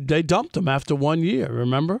 And they dumped him after 1 year,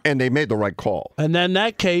 remember? And they made the right call. And then in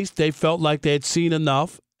that case, they felt like they had seen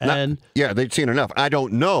enough. They'd seen enough. I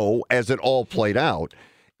don't know, as it all played out,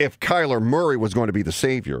 if Kyler Murray was going to be the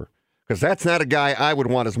savior. Because that's not a guy I would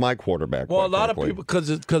want as my quarterback. Well, a lot of people, because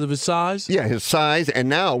of his size. Yeah, his size, and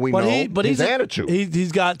now we know his attitude.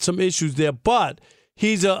 He's got some issues there, but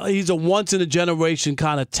he's a once-in-a-generation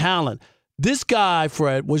kind of talent. This guy,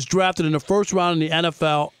 Fred, was drafted in the first round in the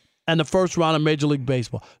NFL and the first round of Major League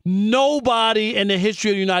Baseball. Nobody in the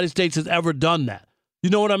history of the United States has ever done that. You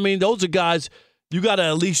know what I mean? Those are guys you got to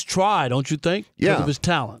at least try, don't you think? Yeah. Because of his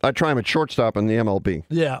talent. I try him at shortstop in the MLB.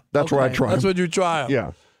 Yeah. That's where I try him. That's where you try him.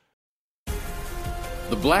 Yeah.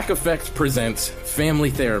 The Black Effect presents Family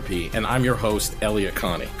Therapy, and I'm your host, Elliot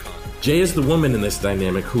Connie. Jay is the woman in this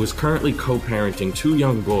dynamic who is currently co-parenting 2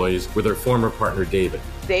 young boys with her former partner, David.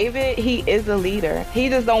 David, he is a leader. He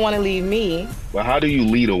just don't want to leave me. But how do you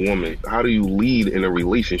lead a woman? How do you lead in a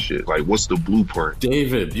relationship? Like, what's the blueprint?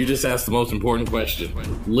 David, you just asked the most important question.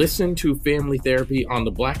 Listen to Family Therapy on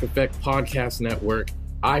the Black Effect Podcast Network,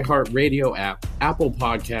 iHeartRadio app, Apple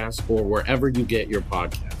Podcasts, or wherever you get your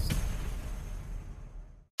podcasts.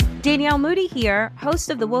 Danielle Moody here,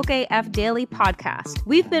 host of the Woke AF Daily podcast.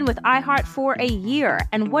 We've been with iHeart for a year,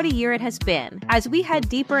 and what a year it has been. As we head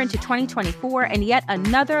deeper into 2024 and yet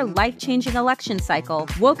another life-changing election cycle,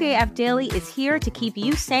 Woke AF Daily is here to keep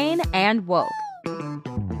you sane and woke.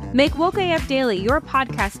 Make Woke AF Daily your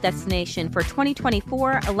podcast destination for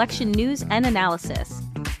 2024 election news and analysis.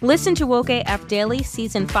 Listen to Woke AF Daily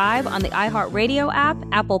Season 5 on the iHeartRadio app,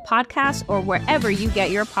 Apple Podcasts, or wherever you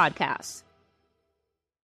get your podcasts.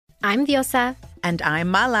 I'm Diosa. And I'm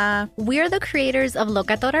Mala. We're the creators of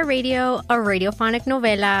Locatora Radio, a radiophonic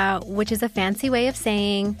novela, which is a fancy way of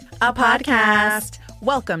saying a podcast.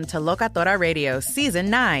 Welcome to Locatora Radio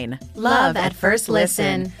Season 9. Love at First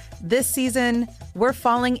Listen. This season, we're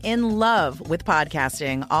falling in love with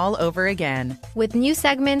podcasting all over again. With new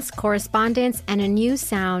segments, correspondence, and a new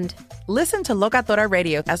sound. Listen to Locatora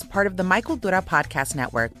Radio as part of the My Cultura Podcast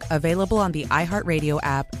Network. Available on the iHeartRadio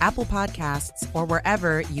app, Apple Podcasts, or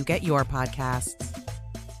wherever you get your podcasts.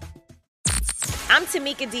 I'm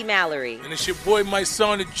Tamika D. Mallory. And it's your boy, my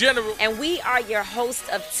son, the General. And we are your hosts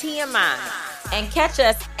of TMI. And catch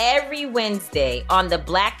us every Wednesday on the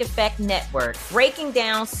Black Effect Network, breaking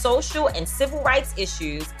down social and civil rights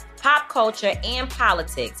issues, pop culture, and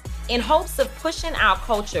politics in hopes of pushing our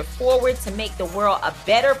culture forward to make the world a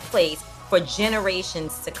better place for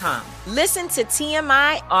generations to come. Listen to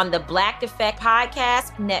TMI on the Black Effect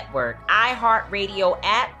Podcast Network, iHeartRadio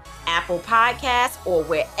app, Apple Podcasts, or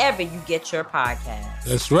wherever you get your podcasts.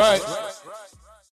 That's right.